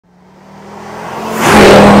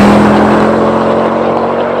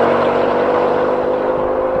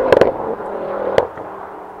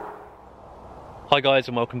Hi guys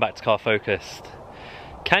and welcome back to Car Focused.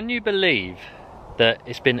 Can you believe that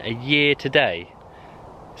it's been a year today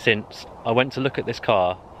since I went to look at this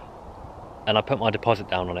car and I put my deposit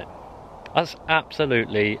down on it? That's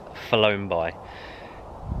absolutely flown by.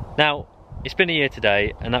 Now, it's been a year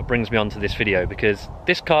today and that brings me on to this video because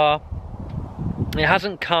this car, it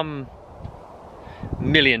hasn't come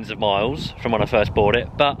millions of miles from when I first bought it,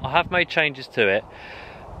 but I have made changes to it.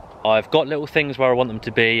 I've got little things where I want them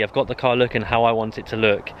to be, I've got the car looking how I want it to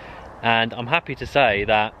look, and I'm happy to say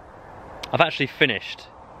that I've actually finished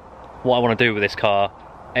what I want to do with this car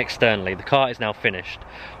externally. The car is now finished.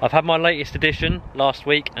 I've had my latest edition last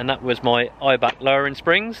week and that was my Eibach lowering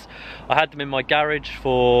springs. I had them in my garage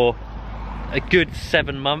for a good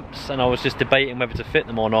 7 months and I was just debating whether to fit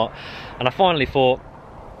them or not, and I finally thought,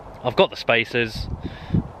 I've got the spacers,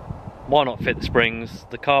 why not fit the springs?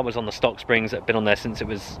 The car was on the stock springs that had been on there since it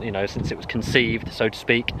was, you know, since it was conceived, so to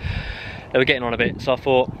speak. They were getting on a bit, so I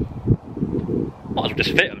thought, might as well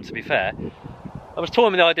just fit them, to be fair. I was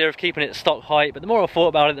toying with the idea of keeping it at stock height, but the more I thought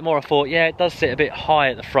about it, the more I thought, yeah, it does sit a bit high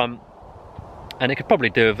at the front, and it could probably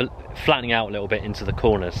do with flattening out a little bit into the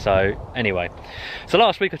corners. So anyway, so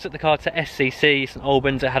last week I took the car to SCC, St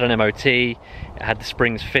Albans. It had an MOT, it had the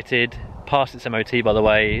springs fitted, passed its MOT by the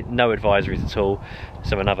way, no advisories at all,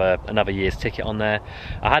 so another year's ticket on there.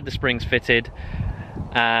 I had the springs fitted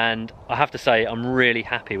and I have to say I'm really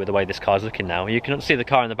happy with the way this car's looking now. You can see the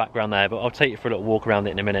car in the background there, but I'll take you for a little walk around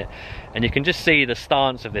it in a minute and you can just see the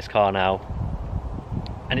stance of this car now,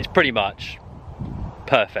 and it's pretty much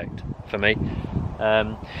perfect for me.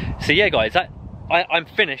 So yeah guys, I'm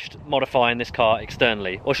finished modifying this car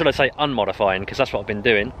externally, or should I say unmodifying, because that's what I've been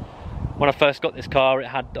doing. When I first got this car, it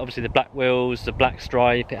had obviously the black wheels, the black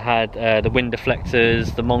stripe, it had the wind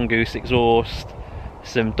deflectors, the mongoose exhaust,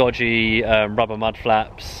 some dodgy rubber mud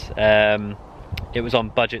flaps. It was on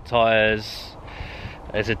budget tyres.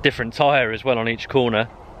 There's a different tyre as well on each corner.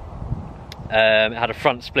 It had a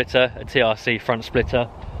front splitter, a TRC front splitter,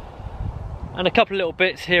 and a couple of little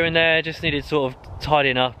bits here and there just needed sort of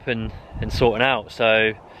tidying up and sorting out.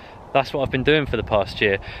 So that's what I've been doing for the past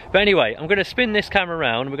year. But anyway, I'm going to spin this camera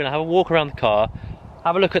around, we're going to have a walk around the car,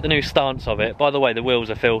 have a look at the new stance of it. By the way, the wheels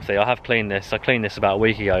are filthy. I have cleaned this. I cleaned this about a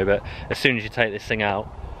week ago, but as soon as you take this thing out,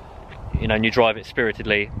 you know, and you drive it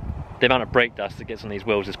spiritedly, the amount of brake dust that gets on these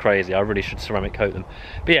wheels is crazy. I really should ceramic coat them.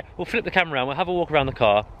 But yeah, we'll flip the camera around, we'll have a walk around the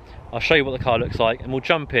car, I'll show you what the car looks like, and we'll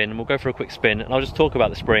jump in and we'll go for a quick spin, and I'll just talk about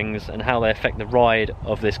the springs and how they affect the ride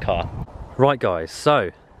of this car. Right guys,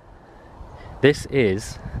 so this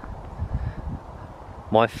is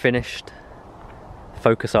my finished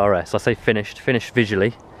Focus RS. I say finished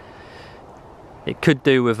visually. It could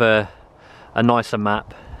do with a nicer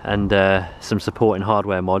map and some supporting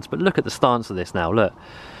hardware mods, but look at the stance of this now, look.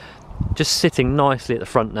 Just sitting nicely at the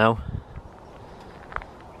front now.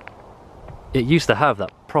 It used to have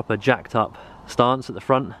that proper jacked up stance at the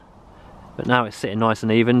front, but now it's sitting nice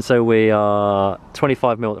and even. So we are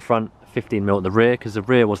 25mm at the front, 15mm at the rear, because the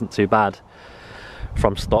rear wasn't too bad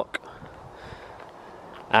from stock.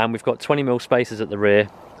 And we've got 20mm spacers at the rear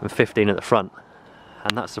and 15 at the front,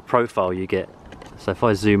 and that's the profile you get. So if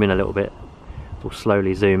I zoom in a little bit, we'll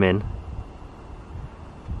slowly zoom in.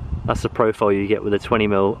 That's the profile you get with the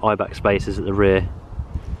 20mm Eibach spacers at the rear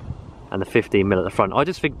and the 15mm at the front. I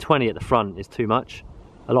just think 20 at the front is too much.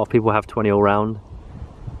 A lot of people have 20 all round,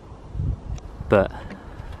 but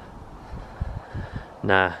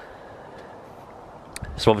nah.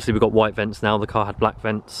 So obviously we've got white vents now, the car had black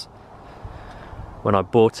vents when I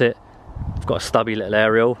bought it. I've got a stubby little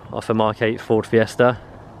aerial off a Mark 8 Ford Fiesta.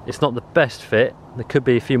 It's not the best fit, there could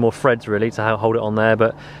be a few more threads really to hold it on there,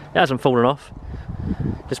 but it hasn't fallen off.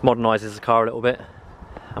 Just modernises the car a little bit.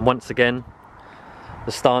 And once again,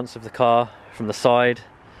 the stance of the car from the side,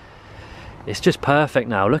 it's just perfect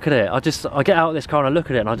now. Look at it. I get out of this car and I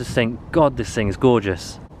look at it and I just think, God, this thing is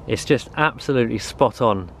gorgeous. It's just absolutely spot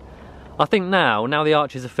on. I think now the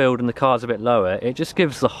arches are filled and the car's a bit lower, it just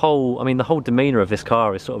gives the whole, I mean the whole demeanour of this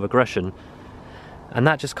car is sort of aggression, and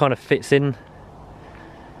that just kind of fits in.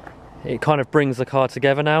 It kind of brings the car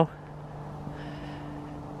together now.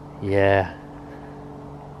 Yeah.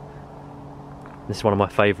 This is one of my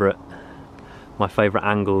favourite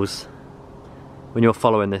angles. When you're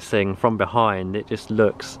following this thing from behind, it just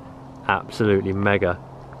looks absolutely mega.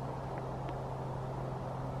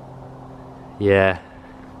 Yeah.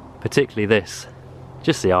 Particularly this,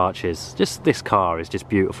 just the arches, just this car is just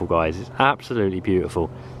beautiful guys, it's absolutely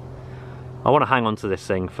beautiful. I want to hang on to this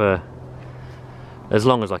thing for as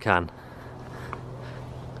long as I can.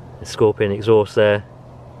 The Scorpion exhaust there,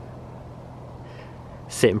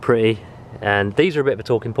 sitting pretty, and these are a bit of a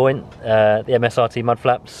talking point. The MSRT mud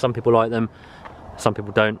flaps, some people like them, some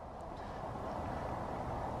people don't.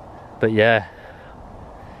 But yeah,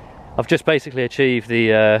 I've just basically achieved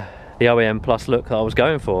the OEM Plus look that I was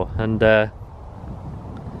going for, and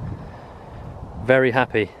very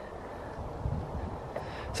happy.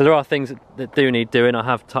 So there are things that do need doing. I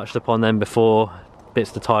have touched upon them before,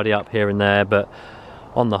 bits to tidy up here and there, but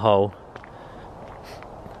on the whole,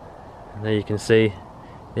 there you can see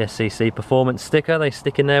the SCC performance sticker. They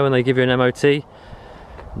stick in there when they give you an MOT and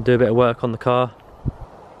do a bit of work on the car.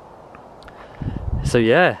 So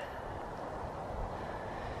yeah,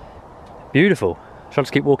 beautiful. Shall I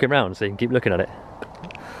just keep walking around so you can keep looking at it?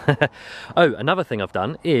 Oh, another thing I've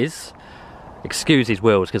done is, excuse these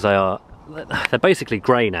wheels because they're basically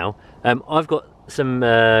grey now. I've got some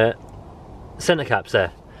centre caps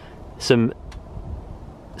there, some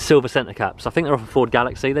silver centre caps. I think they're off a Ford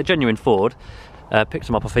Galaxy. They're genuine Ford. Picked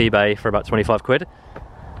them up off eBay for about 25 quid.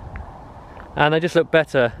 And they just look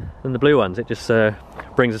better than the blue ones. It just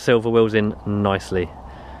brings the silver wheels in nicely.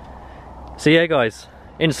 So yeah guys,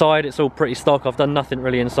 inside it's all pretty stock. I've done nothing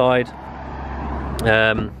really inside.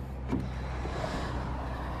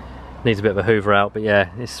 Needs a bit of a hoover out, but yeah,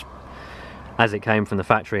 it's as it came from the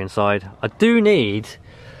factory inside. I do need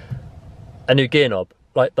a new gear knob,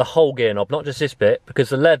 like the whole gear knob, not just this bit, because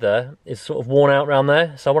the leather is sort of worn out around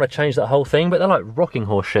there, so I want to change that whole thing. But they're like rocking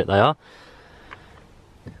horse shit, they are.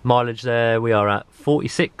 Mileage there, we are at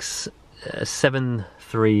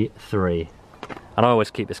 46,733, and I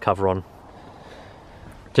always keep this cover on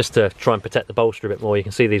just to try and protect the bolster a bit more. You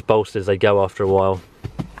can see these bolsters, they go after a while.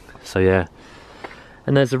 So yeah,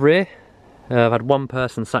 and there's the rear. I've had one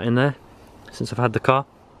person sat in there since I've had the car.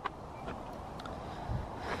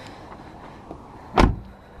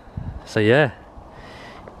 So yeah,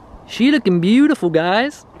 she looking beautiful,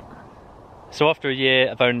 guys. So after a year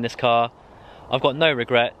of owning this car, I've got no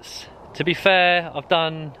regrets. To be fair, I've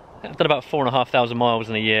done about 4,500 miles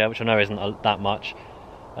in a year, which I know isn't that much.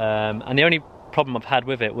 And the only problem I've had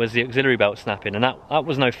with it was the auxiliary belt snapping, and that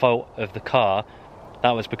was no fault of the car.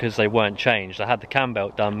 That was because they weren't changed. I had the cam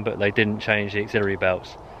belt done, but they didn't change the auxiliary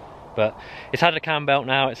belts. But it's had a cam belt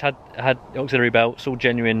now, it's had auxiliary belts, all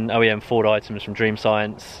genuine OEM Ford items from Dream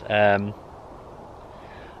Science. And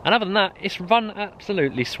other than that, it's run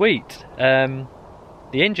absolutely sweet. The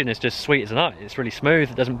engine is just sweet as a nut. It's really smooth,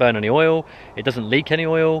 it doesn't burn any oil, it doesn't leak any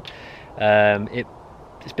oil.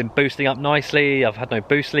 It's been boosting up nicely. I've had no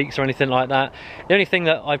boost leaks or anything like that. The only thing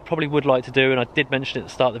that I probably would like to do, and I did mention it at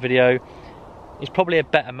the start of the video, is probably a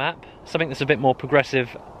better map, something that's a bit more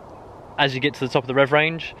progressive as you get to the top of the rev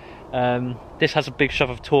range. This has a big shove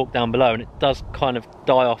of torque down below, and it does kind of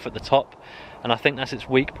die off at the top, and I think that's its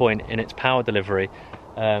weak point in its power delivery.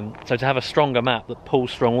 So to have a stronger map that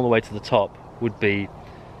pulls strong all the way to the top would be,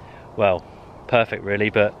 well, perfect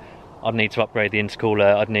really. But I'd need to upgrade the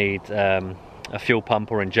intercooler, I'd need a fuel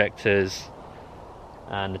pump or injectors,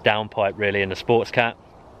 and a downpipe really, and a sports cat.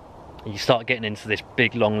 You start getting into this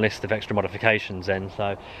big long list of extra modifications then.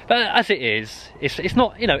 So, but as it is, it's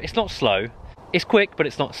not, you know, it's not slow. It's quick, but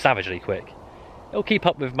it's not savagely quick. It'll keep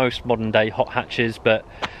up with most modern day hot hatches, but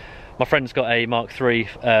my friend's got a Mark III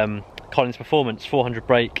Collins Performance 400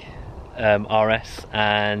 brake RS,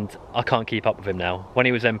 and I can't keep up with him now. When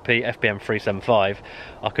he was MP FBM 375,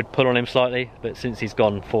 I could pull on him slightly, but since he's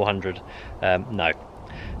gone 400, no.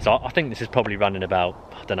 So I think this is probably running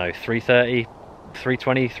about, I don't know, 330,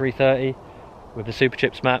 320, 330 with the Super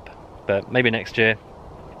Chips map, but maybe next year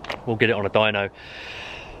we'll get it on a dyno.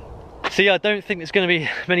 So yeah, I don't think there's going to be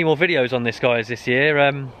many more videos on this, guys, this year.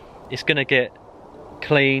 It's going to get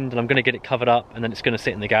cleaned and I'm going to get it covered up, and then it's going to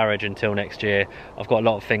sit in the garage until next year. I've got a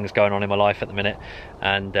lot of things going on in my life at the minute,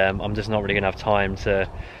 and I'm just not really going to have time to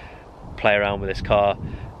play around with this car.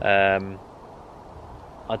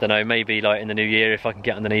 I don't know, maybe like in the new year, if I can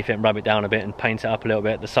get underneath it and rub it down a bit and paint it up a little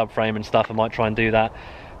bit, the subframe and stuff, I might try and do that.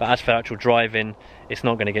 But as for actual driving, it's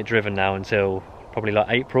not going to get driven now until probably like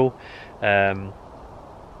April. So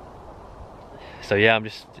yeah, I'm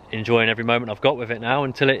just enjoying every moment I've got with it now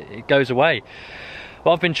until it goes away.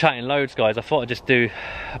 Well, I've been chatting loads, guys. I thought I'd just do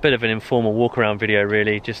a bit of an informal walk around video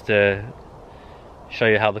really, just to show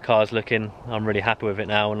you how the car's looking. I'm really happy with it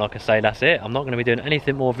now, and like I say, that's it. I'm not going to be doing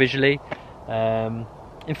anything more visually.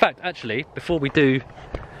 In fact, actually, before we do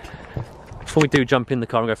jump in the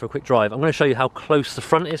car and go for a quick drive, I'm going to show you how close the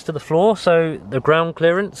front is to the floor, so the ground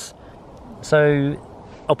clearance. So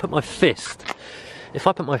I'll put my fist, if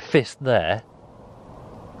I put my fist there,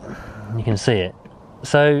 you can see it.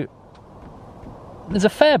 So there's a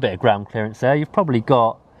fair bit of ground clearance there. You've probably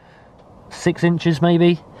got 6 inches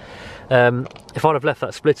maybe. If I'd have left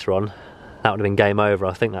that splitter on, that would have been game over.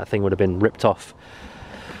 I think that thing would have been ripped off.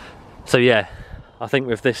 So yeah, I think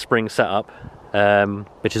with this spring setup,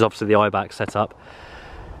 which is obviously the Eibach setup,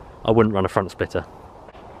 I wouldn't run a front splitter.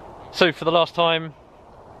 So for the last time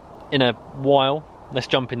in a while, let's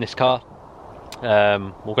jump in this car.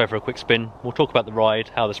 We'll go for a quick spin. We'll talk about the ride,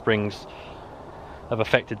 how the springs have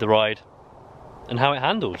affected the ride, and how it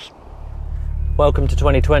handles. Welcome to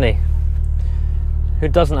 2020. Who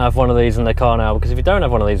doesn't have one of these in their car now? Because if you don't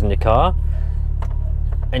have one of these in your car,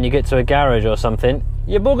 and you get to a garage or something,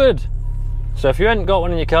 you're buggered. So if you ain't got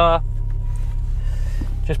one in your car,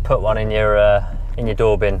 just put one in your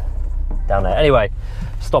door bin down there. Anyway,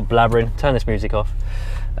 stop blabbering, turn this music off.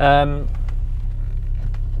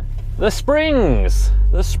 The springs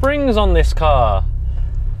on this car.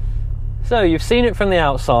 So you've seen it from the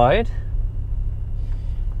outside,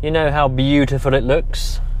 you know how beautiful it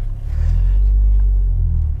looks.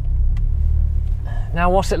 Now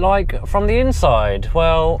what's it like from the inside?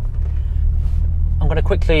 Well, I'm going to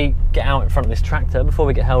quickly get out in front of this tractor before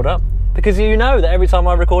we get held up, because you know that every time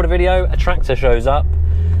I record a video, a tractor shows up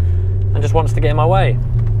and just wants to get in my way.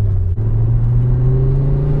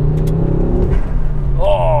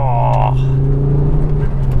 Oh,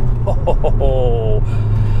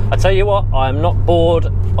 I tell you what, I'm not bored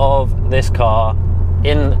of this car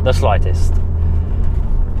in the slightest.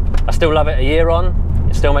 I still love it a year on.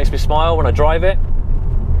 It still makes me smile when I drive it.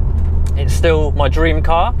 It's still my dream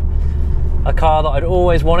car. A car that I'd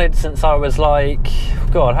always wanted since I was like,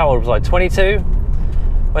 God, how old was I? 22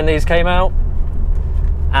 when these came out.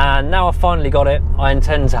 And now I've finally got it. I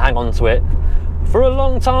intend to hang on to it for a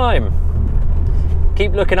long time.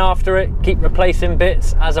 Keep looking after it, keep replacing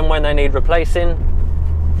bits as and when they need replacing.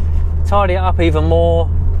 Tidy it up even more.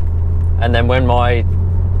 And then when my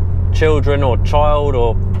children or child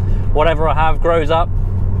or whatever I have grows up,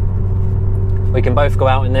 we can both go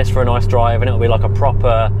out in this for a nice drive, and it'll be like a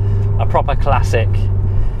proper classic.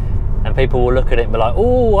 And people will look at it and be like,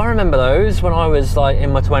 oh, I remember those when I was like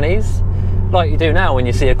in my 20s. Like you do now when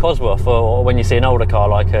you see a Cosworth, or when you see an older car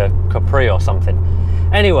like a Capri or something.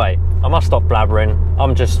 Anyway, I must stop blabbering.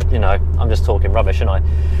 I'm just talking rubbish, aren't I?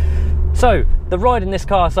 So, the ride in this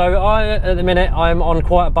car. So, at the minute, I'm on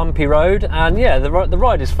quite a bumpy road, and yeah, the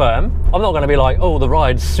ride is firm. I'm not going to be like, oh, the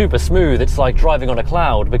ride's super smooth, it's like driving on a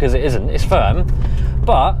cloud, because it isn't. It's firm,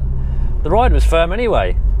 but the ride was firm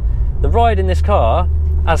anyway. The ride in this car,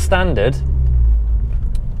 as standard,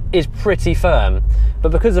 is pretty firm,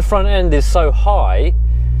 but because the front end is so high,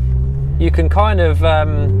 you can kind of,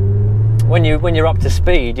 when you're up to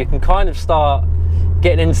speed, you can kind of start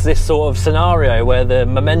getting into this sort of scenario where the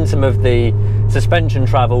momentum of the suspension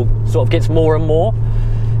travel sort of gets more and more.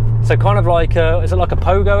 So kind of like is it like a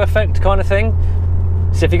pogo effect kind of thing?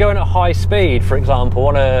 So if you're going at high speed, for example,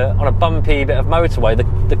 on a bumpy bit of motorway,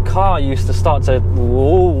 the car used to start to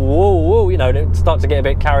start to get a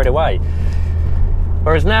bit carried away.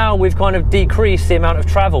 Whereas now we've kind of decreased the amount of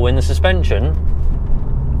travel in the suspension.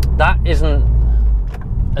 That isn't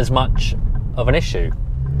as much of an issue.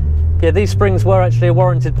 Yeah, these springs were actually a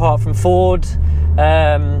warranted part from Ford, so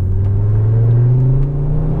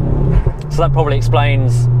that probably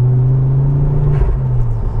explains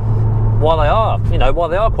why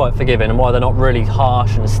they are quite forgiving, and why they're not really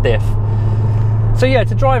harsh and stiff. So yeah,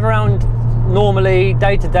 to drive around normally,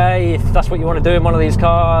 day to day, if that's what you want to do in one of these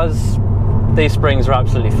cars, these springs are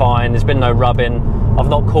absolutely fine. There's been no rubbing. I've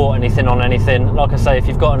not caught anything on anything. Like I say, if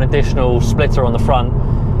you've got an additional splitter on the front,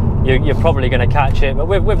 you're probably going to catch it. But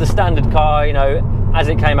with the standard car, as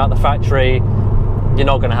it came out the factory, you're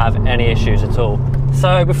not going to have any issues at all.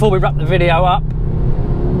 So before we wrap the video up,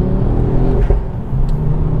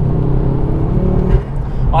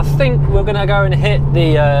 I think we're going to go and hit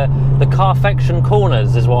the Carfection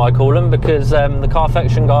corners, is what I call them, because the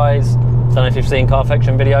Carfection guys, I don't know if you've seen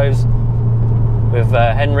Carfection videos with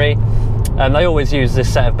Henry, they always use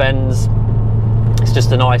this set of bends. It's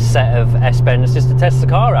just a nice set of S-bends just to test the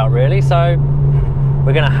car out, really. So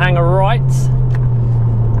we're going to hang a right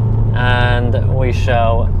and we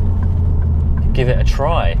shall give it a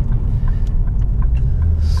try.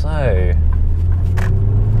 So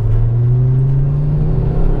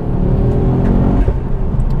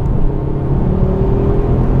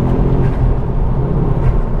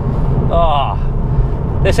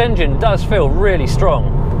this engine does feel really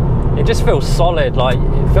strong. It just feels solid. Like,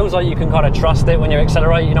 it feels like you can kind of trust it when you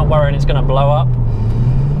accelerate. You're not worrying it's going to blow up,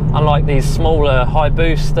 unlike these smaller high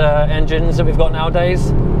boost engines that we've got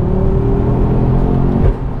nowadays.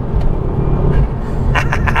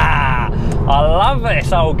 I love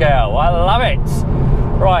this old girl, I love it.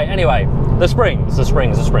 Right, anyway, the springs.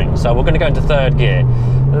 So we're going to go into third gear,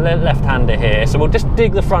 left-hander here. So we'll just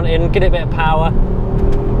dig the front in, get it a bit of power.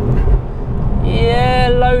 Yeah,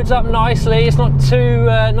 loads up nicely. It's not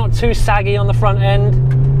too saggy on the front end.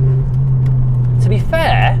 To be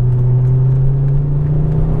fair,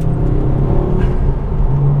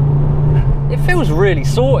 it feels really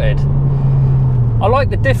sorted. I like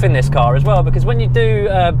the diff in this car as well, because when you do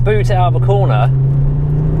boot it out of a corner,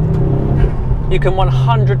 you can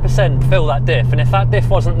 100% feel that diff, and if that diff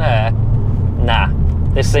wasn't there, nah,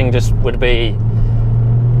 this thing just would be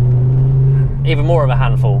even more of a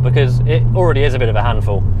handful, because it already is a bit of a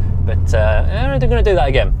handful. But I'm going to do that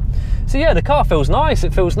again. So yeah, the car feels nice.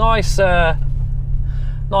 It feels nice,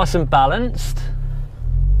 nice and balanced.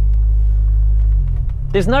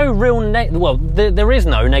 There's no real there is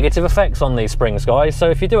no negative effects on these springs, guys. So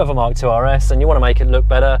if you do have a Mark II RS and you want to make it look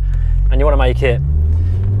better, and you want to make it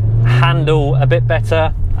handle a bit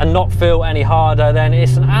better and not feel any harder, then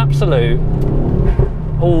it's an absolute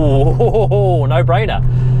no-brainer.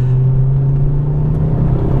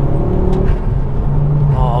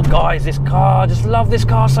 Oh guys, this car, I just love this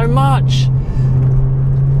car so much.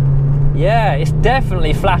 Yeah, it's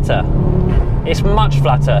definitely flatter. It's much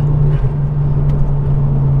flatter.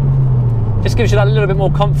 Just gives you that little bit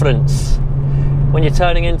more confidence when you're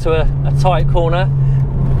turning into a tight corner,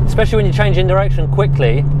 especially when you're changing direction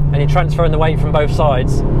quickly and you're transferring the weight from both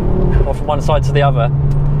sides, or from one side to the other.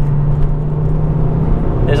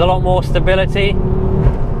 There's a lot more stability.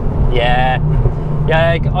 Yeah,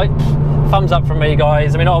 thumbs up from me,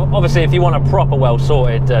 guys. I mean, obviously if you want a proper well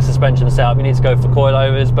sorted suspension setup, you need to go for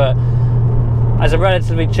coilovers, but as a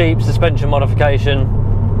relatively cheap suspension modification,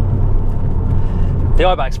 the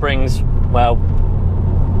Eibach Springs, well,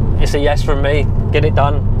 it's a yes from me. Get it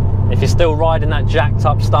done. If you're still riding that jacked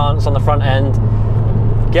up stance on the front end,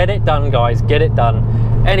 get it done, guys, get it done.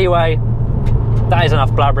 Anyway, that is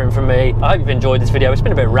enough blabbering from me. I hope you've enjoyed this video. It's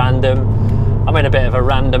been a bit random. I'm in a bit of a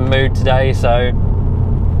random mood today, so I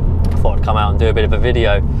thought I'd come out and do a bit of a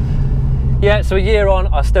video. Yeah, so a year on,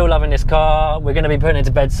 I'm still loving this car. We're going to be putting it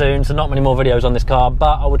to bed soon, so not many more videos on this car,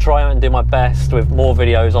 but I will try out and do my best with more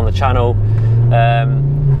videos on the channel.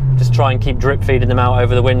 Just try and keep drip feeding them out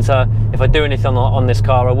over the winter. If I do anything on this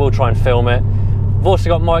car, I will try and film it. I've also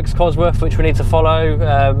got Mike's Cosworth, which we need to follow.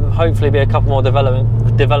 Hopefully be a couple more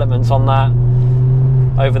developments on that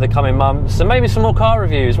over the coming months, and maybe some more car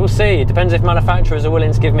reviews. We'll see. It depends if manufacturers are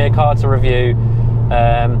willing to give me a car to review.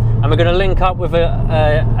 And we're going to link up with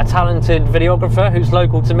a talented videographer who's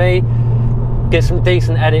local to me, get some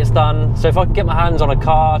decent edits done. So if I can get my hands on a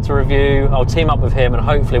car to review, I'll team up with him and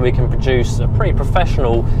hopefully we can produce a pretty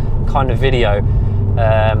professional kind of video.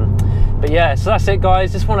 But yeah, so that's it,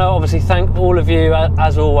 guys. Just want to obviously thank all of you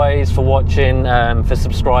as always for watching, for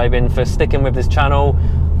subscribing, for sticking with this channel.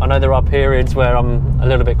 I know there are periods where I'm a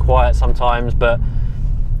little bit quiet sometimes, but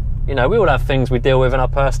you know, we all have things we deal with in our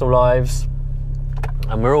personal lives,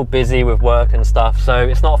 and we're all busy with work and stuff, so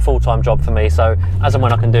it's not a full-time job for me. So as and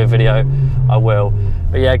when I can do a video, I will.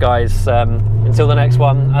 But yeah, guys, until the next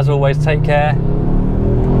one, as always, take care.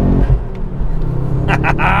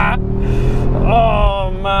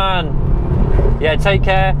 Oh man, yeah, take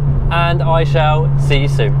care, and I shall see you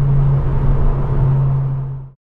soon.